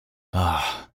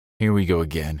Here we go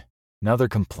again. Another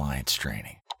compliance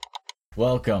training.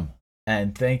 Welcome,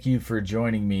 and thank you for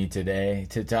joining me today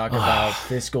to talk about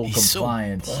fiscal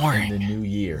compliance in the new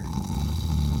year.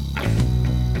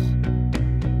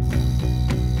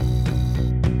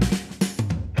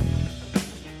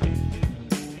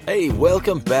 Hey,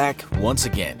 welcome back once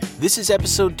again. This is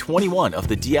episode 21 of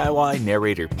the DIY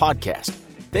Narrator podcast.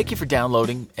 Thank you for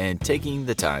downloading and taking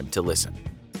the time to listen.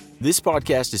 This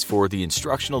podcast is for the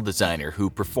instructional designer who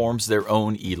performs their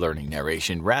own e-learning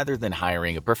narration rather than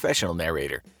hiring a professional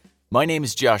narrator. My name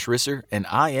is Josh Risser, and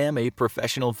I am a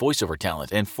professional voiceover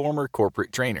talent and former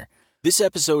corporate trainer. This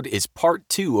episode is part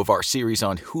 2 of our series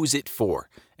on Who's It For,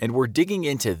 and we're digging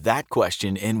into that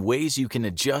question and ways you can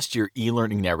adjust your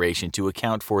e-learning narration to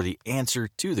account for the answer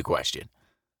to the question.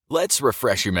 Let's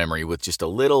refresh your memory with just a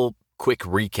little quick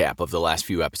recap of the last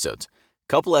few episodes.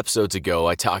 A couple episodes ago,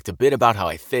 I talked a bit about how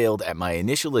I failed at my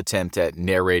initial attempt at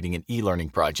narrating an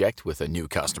e-learning project with a new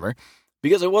customer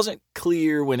because I wasn't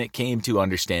clear when it came to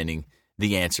understanding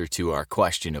the answer to our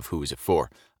question of who is it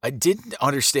for. I didn't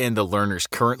understand the learner's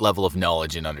current level of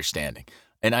knowledge and understanding,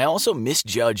 and I also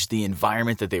misjudged the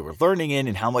environment that they were learning in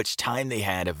and how much time they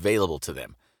had available to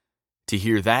them. To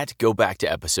hear that, go back to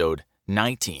episode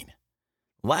 19.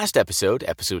 Last episode,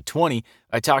 episode 20,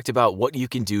 I talked about what you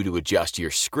can do to adjust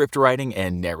your script writing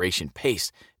and narration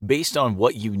pace based on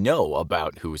what you know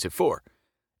about Who Is It For.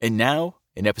 And now,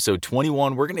 in episode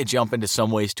 21, we're going to jump into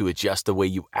some ways to adjust the way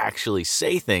you actually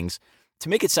say things to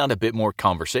make it sound a bit more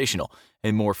conversational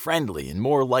and more friendly and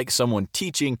more like someone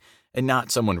teaching and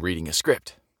not someone reading a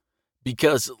script.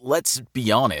 Because let's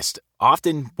be honest,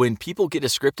 often when people get a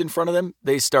script in front of them,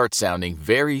 they start sounding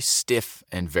very stiff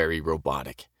and very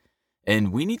robotic.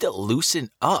 And we need to loosen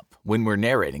up when we're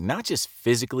narrating, not just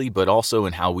physically, but also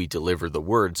in how we deliver the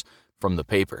words from the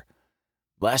paper.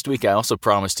 Last week, I also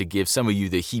promised to give some of you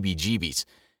the heebie-jeebies.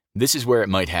 This is where it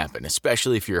might happen,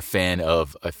 especially if you're a fan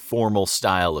of a formal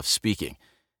style of speaking.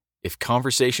 If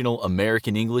conversational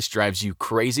American English drives you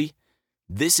crazy,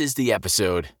 this is the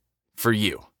episode for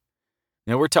you.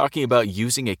 Now, we're talking about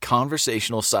using a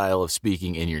conversational style of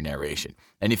speaking in your narration.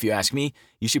 And if you ask me,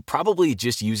 you should probably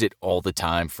just use it all the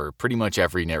time for pretty much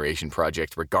every narration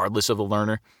project, regardless of the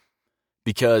learner.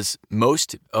 Because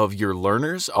most of your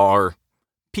learners are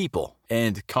people,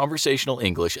 and conversational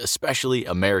English, especially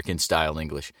American-style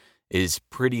English, is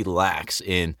pretty lax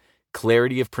in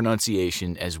clarity of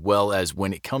pronunciation as well as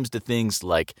when it comes to things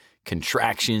like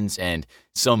contractions and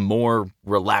some more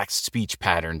relaxed speech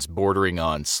patterns bordering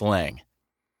on slang.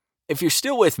 If you're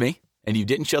still with me and you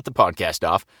didn't shut the podcast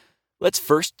off, let's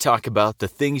first talk about the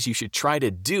things you should try to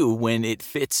do when it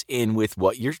fits in with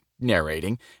what you're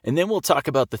narrating, and then we'll talk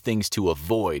about the things to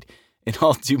avoid, and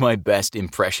I'll do my best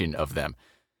impression of them.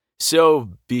 So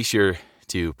be sure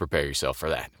to prepare yourself for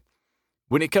that.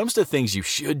 When it comes to things you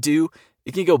should do,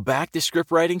 you can go back to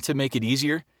script writing to make it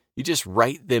easier. You just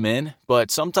write them in, but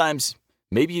sometimes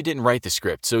maybe you didn't write the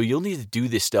script, so you'll need to do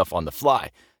this stuff on the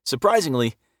fly.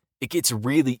 Surprisingly, it gets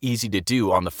really easy to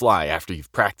do on the fly after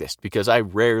you've practiced because I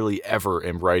rarely ever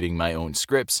am writing my own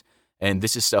scripts, and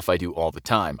this is stuff I do all the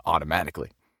time automatically.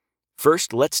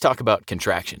 First, let's talk about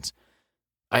contractions.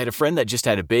 I had a friend that just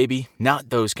had a baby,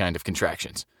 not those kind of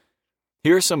contractions.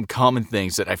 Here are some common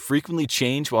things that I frequently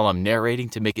change while I'm narrating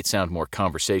to make it sound more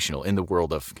conversational in the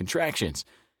world of contractions,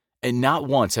 and not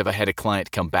once have I had a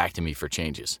client come back to me for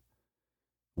changes.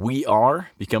 We are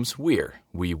becomes we're.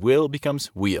 We will becomes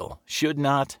we'll. Should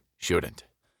not, shouldn't.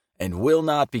 And will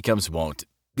not becomes won't.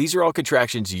 These are all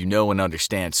contractions you know and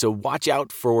understand, so watch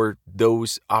out for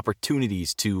those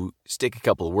opportunities to stick a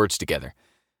couple of words together.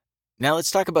 Now let's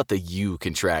talk about the you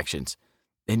contractions.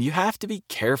 And you have to be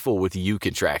careful with you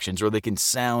contractions or they can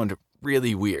sound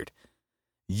really weird.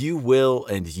 You will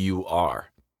and you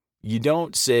are. You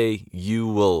don't say you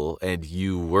will and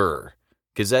you were,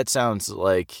 because that sounds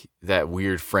like that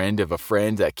weird friend of a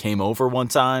friend that came over one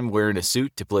time wearing a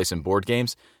suit to play some board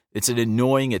games. It's an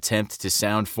annoying attempt to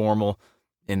sound formal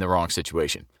in the wrong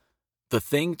situation. The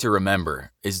thing to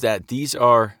remember is that these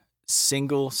are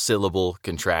single-syllable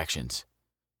contractions,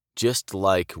 just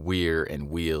like we're and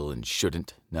will and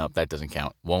shouldn't. No, that doesn't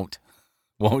count. Won't.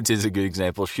 Won't is a good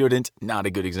example. Shouldn't, not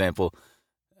a good example.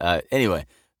 Anyway,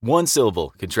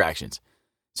 one-syllable contractions.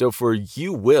 So for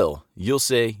you will, you'll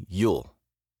say you'll.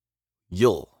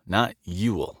 You'll, not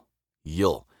you'll.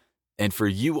 You'll. And for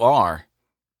you are,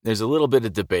 there's a little bit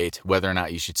of debate whether or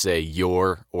not you should say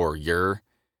your or your.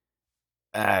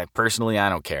 Personally, I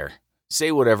don't care.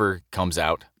 Say whatever comes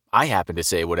out. I happen to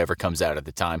say whatever comes out at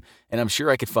the time, and I'm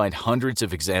sure I could find hundreds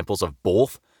of examples of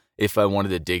both if I wanted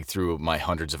to dig through my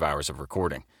hundreds of hours of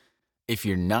recording. If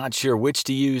you're not sure which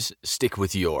to use, stick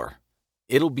with your.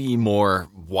 It'll be more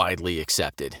widely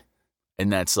accepted.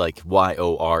 And that's like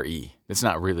Y-O-R-E. That's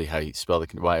not really how you spell the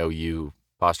Y-O-U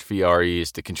apostrophe R-E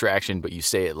is the contraction, but you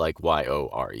say it like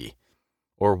Y-O-R-E.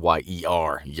 Or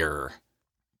Y-E-R, yer.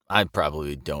 I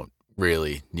probably don't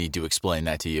really need to explain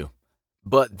that to you.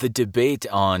 But the debate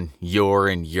on your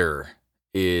and yer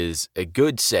is a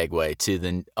good segue to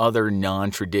the other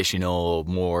non-traditional,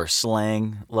 more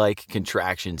slang-like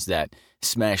contractions that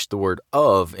smash the word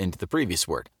of into the previous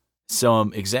word.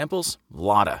 Some examples: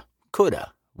 lotta,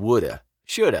 coulda, woulda,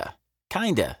 shoulda,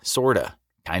 kinda, sorta,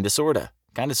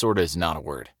 sorta is not a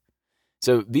word.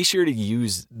 So be sure to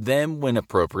use them when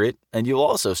appropriate, and you'll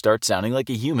also start sounding like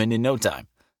a human in no time.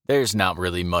 There's not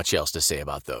really much else to say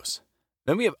about those.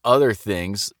 Then we have other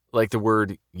things like the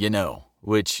word you know,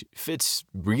 which fits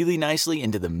really nicely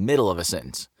into the middle of a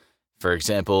sentence. For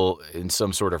example, in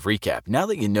some sort of recap, now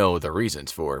that you know the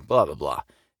reasons for blah, blah, blah.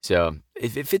 So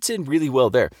if it fits in really well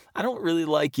there. I don't really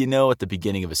like you know at the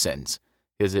beginning of a sentence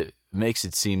because it makes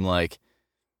it seem like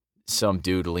some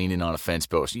dude leaning on a fence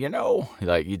post. You know,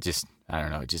 like I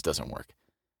don't know, it just doesn't work.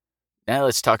 Now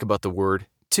let's talk about the word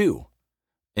to.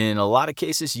 In a lot of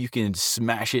cases, you can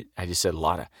smash it. I just said a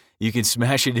lot of. You can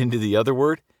smash it into the other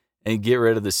word and get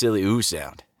rid of the silly ooh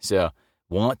sound. So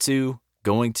want to,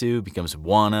 going to becomes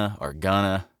wanna or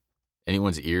gonna.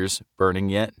 Anyone's ears burning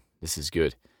yet? This is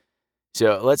good.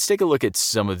 So let's take a look at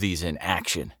some of these in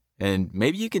action. And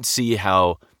maybe you can see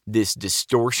how this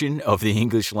distortion of the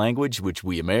English language, which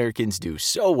we Americans do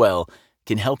so well,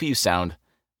 can help you sound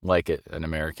like an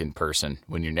American person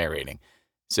when you're narrating.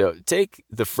 So take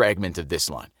the fragment of this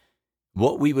line.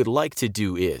 What we would like to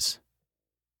do is.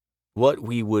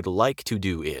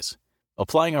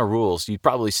 Applying our rules, you'd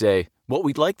probably say, what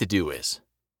we'd like to do is.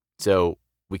 So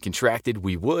we contracted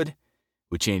we would.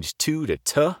 We changed to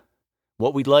tuh.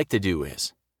 What we'd like to do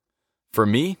is. For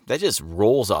me, that just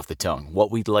rolls off the tongue.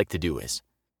 What we'd like to do is.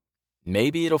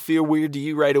 Maybe it'll feel weird to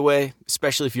you right away,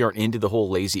 especially if you aren't into the whole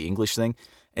lazy English thing.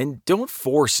 And don't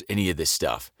force any of this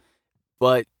stuff.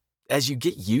 But as you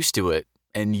get used to it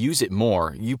and use it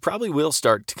more, you probably will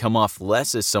start to come off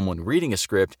less as someone reading a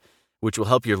script, which will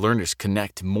help your learners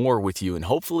connect more with you and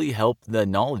hopefully help the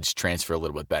knowledge transfer a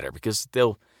little bit better because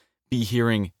they'll be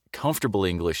hearing comfortable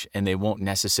English and they won't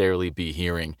necessarily be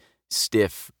hearing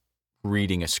stiff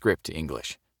reading a script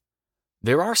English.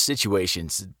 There are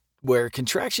situations where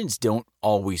contractions don't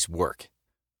always work.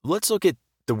 Let's look at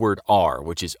the word are,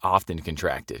 which is often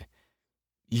contracted.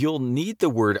 You'll need the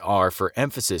word are for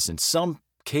emphasis in some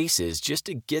cases just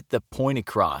to get the point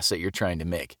across that you're trying to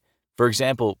make. For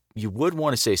example, you would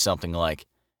want to say something like,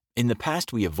 in the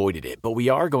past we avoided it, but we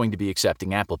are going to be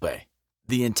accepting Apple Pay.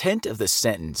 The intent of the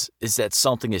sentence is that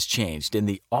something has changed, and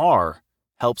the are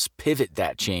helps pivot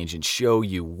that change and show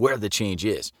you where the change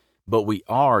is, but we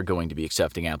are going to be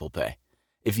accepting Apple Pay.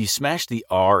 If you smash the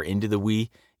are into the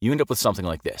we, you end up with something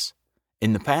like this.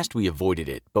 In the past we avoided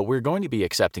it, but we're going to be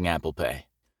accepting Apple Pay.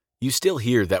 You still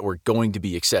hear that we're going to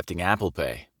be accepting Apple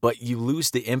Pay, but you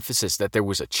lose the emphasis that there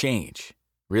was a change.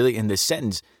 Really, in this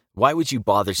sentence, why would you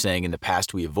bother saying in the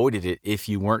past we avoided it if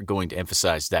you weren't going to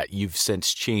emphasize that you've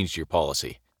since changed your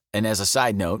policy? And as a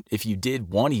side note, if you did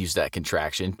want to use that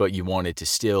contraction, but you wanted to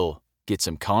still get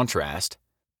some contrast,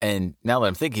 and now that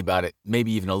I'm thinking about it,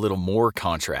 maybe even a little more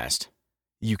contrast,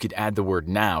 you could add the word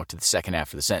now to the second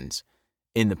half of the sentence.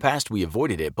 In the past we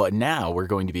avoided it, but now we're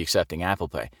going to be accepting Apple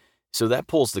Pay. So that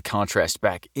pulls the contrast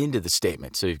back into the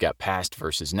statement. So you've got past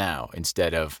versus now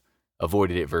instead of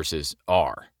avoided it versus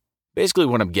are. Basically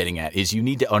what I'm getting at is you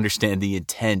need to understand the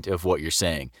intent of what you're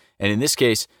saying. And in this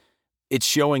case, it's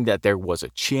showing that there was a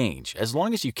change. As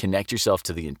long as you connect yourself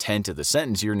to the intent of the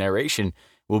sentence, your narration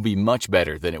will be much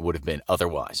better than it would have been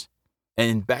otherwise.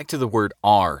 And back to the word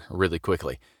are really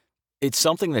quickly. It's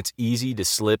something that's easy to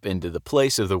slip into the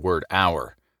place of the word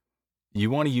our.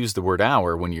 You want to use the word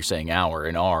our when you're saying our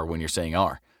and are when you're saying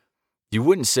are. You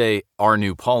wouldn't say our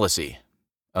new policy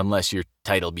unless your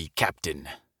title be captain.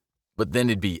 But then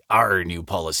it'd be our new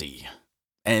policy.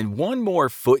 And one more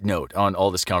footnote on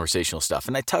all this conversational stuff,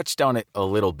 and I touched on it a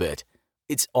little bit.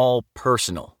 It's all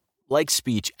personal. Like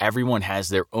speech, everyone has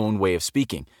their own way of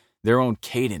speaking, their own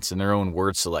cadence and their own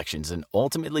word selections, and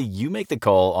ultimately you make the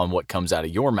call on what comes out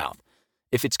of your mouth.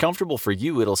 If it's comfortable for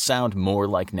you, it'll sound more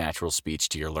like natural speech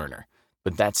to your learner.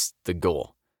 But that's the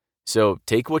goal. So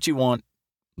take what you want,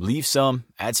 leave some,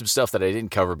 add some stuff that I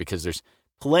didn't cover because there's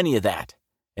plenty of that.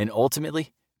 And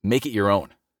ultimately, make it your own.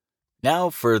 Now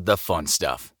for the fun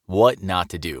stuff, what not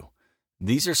to do.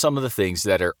 These are some of the things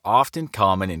that are often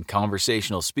common in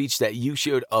conversational speech that you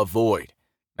should avoid,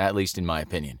 at least in my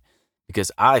opinion,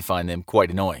 because I find them quite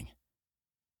annoying.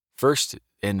 First,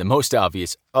 and the most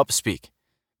obvious, upspeak.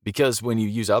 Because when you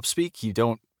use upspeak, you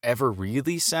don't ever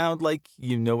really sound like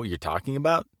you know what you're talking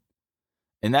about.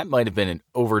 And that might have been an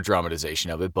over-dramatization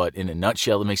of it, but in a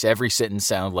nutshell, it makes every sentence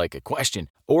sound like a question,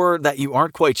 or that you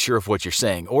aren't quite sure of what you're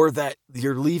saying, or that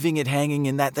you're leaving it hanging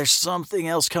and that there's something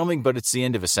else coming, but it's the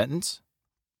end of a sentence.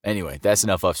 Anyway, that's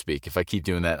enough upspeak. If I keep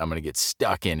doing that, I'm going to get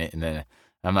stuck in it, and then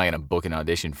I'm not going to book an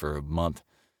audition for a month.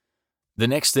 The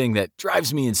next thing that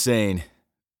drives me insane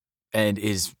and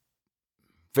is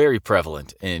very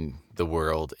prevalent in the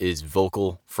world is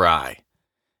vocal fry.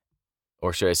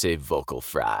 Or should I say vocal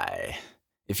fry?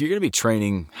 If you're going to be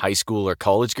training high school or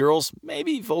college girls,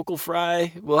 maybe vocal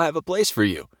fry will have a place for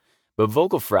you. But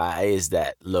vocal fry is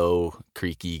that low,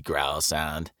 creaky growl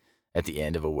sound at the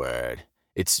end of a word.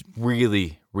 It's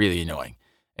really, really annoying.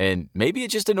 And maybe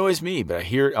it just annoys me, but I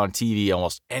hear it on TV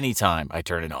almost any time I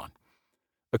turn it on.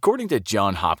 According to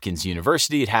Johns Hopkins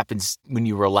University, it happens when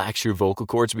you relax your vocal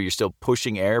cords, but you're still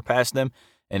pushing air past them,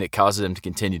 and it causes them to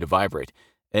continue to vibrate.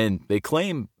 And they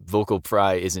claim vocal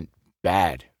fry isn't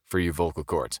bad for your vocal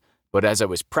cords. But as I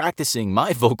was practicing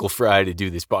my vocal fry to do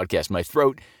this podcast, my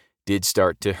throat did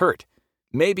start to hurt.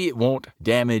 Maybe it won't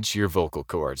damage your vocal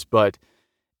cords, but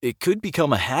it could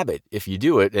become a habit if you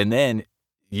do it, and then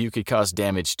you could cause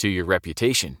damage to your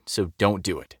reputation, so don't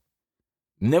do it.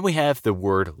 And then we have the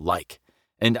word like.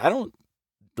 And I don't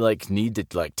need to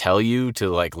tell you to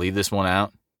leave this one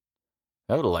out.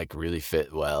 That would really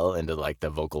fit well into the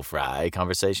vocal fry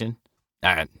conversation.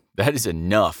 All right, that is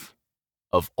enough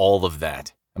of all of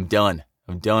that. I'm done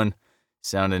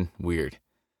sounding weird.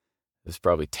 There's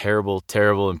probably terrible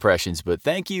impressions, but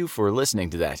thank you for listening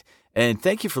to that. And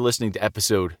thank you for listening to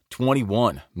episode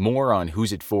 21, more on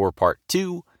Who's It For Part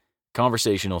 2,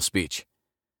 Conversational Speech.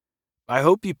 I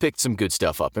hope you picked some good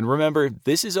stuff up. And remember,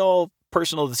 this is all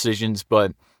personal decisions,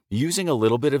 but using a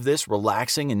little bit of this,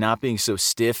 relaxing and not being so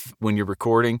stiff when you're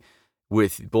recording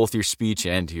with both your speech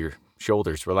and your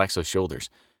shoulders, relax those shoulders,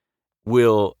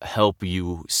 will help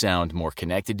you sound more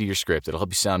connected to your script. It'll help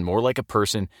you sound more like a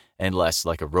person and less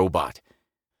like a robot.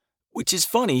 Which is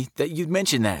funny that you'd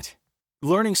mention that.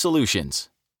 Learning Solutions,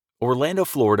 Orlando,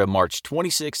 Florida, March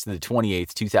 26th to the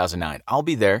 28th, 2009. I'll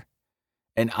be there,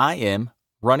 and I am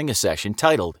running a session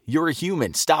titled, You're a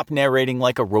Human, Stop Narrating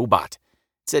Like a Robot.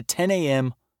 It's at 10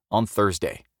 a.m. on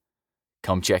Thursday.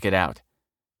 Come check it out.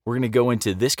 We're going to go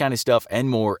into this kind of stuff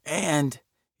and more, and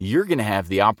you're going to have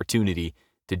the opportunity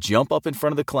to jump up in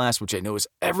front of the class, which I know is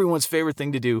everyone's favorite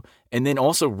thing to do, and then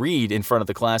also read in front of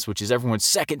the class, which is everyone's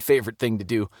second favorite thing to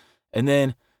do, and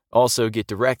then also get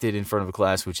directed in front of a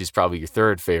class, which is probably your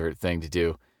third favorite thing to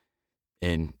do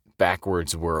in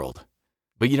backwards world.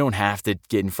 But you don't have to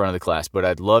get in front of the class, but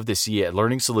I'd love to see you at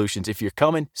Learning Solutions. If you're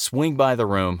coming, swing by the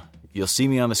room. You'll see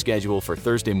me on the schedule for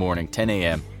Thursday morning, 10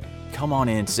 a.m. Come on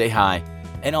in, say hi,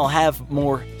 and I'll have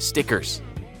more stickers.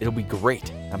 It'll be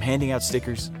great. I'm handing out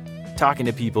stickers, talking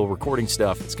to people, recording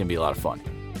stuff. It's going to be a lot of fun.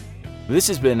 This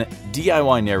has been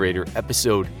DIY Narrator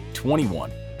episode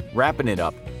 21. Wrapping it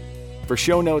up. For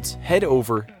show notes, head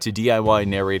over to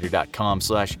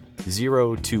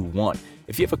DIYNarrator.com/021.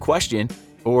 If you have a question,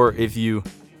 or if you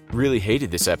really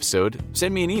hated this episode,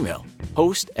 send me an email,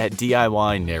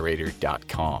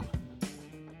 host@DIYNarrator.com.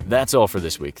 That's all for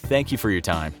this week. Thank you for your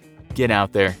time. Get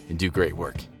out there and do great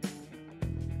work.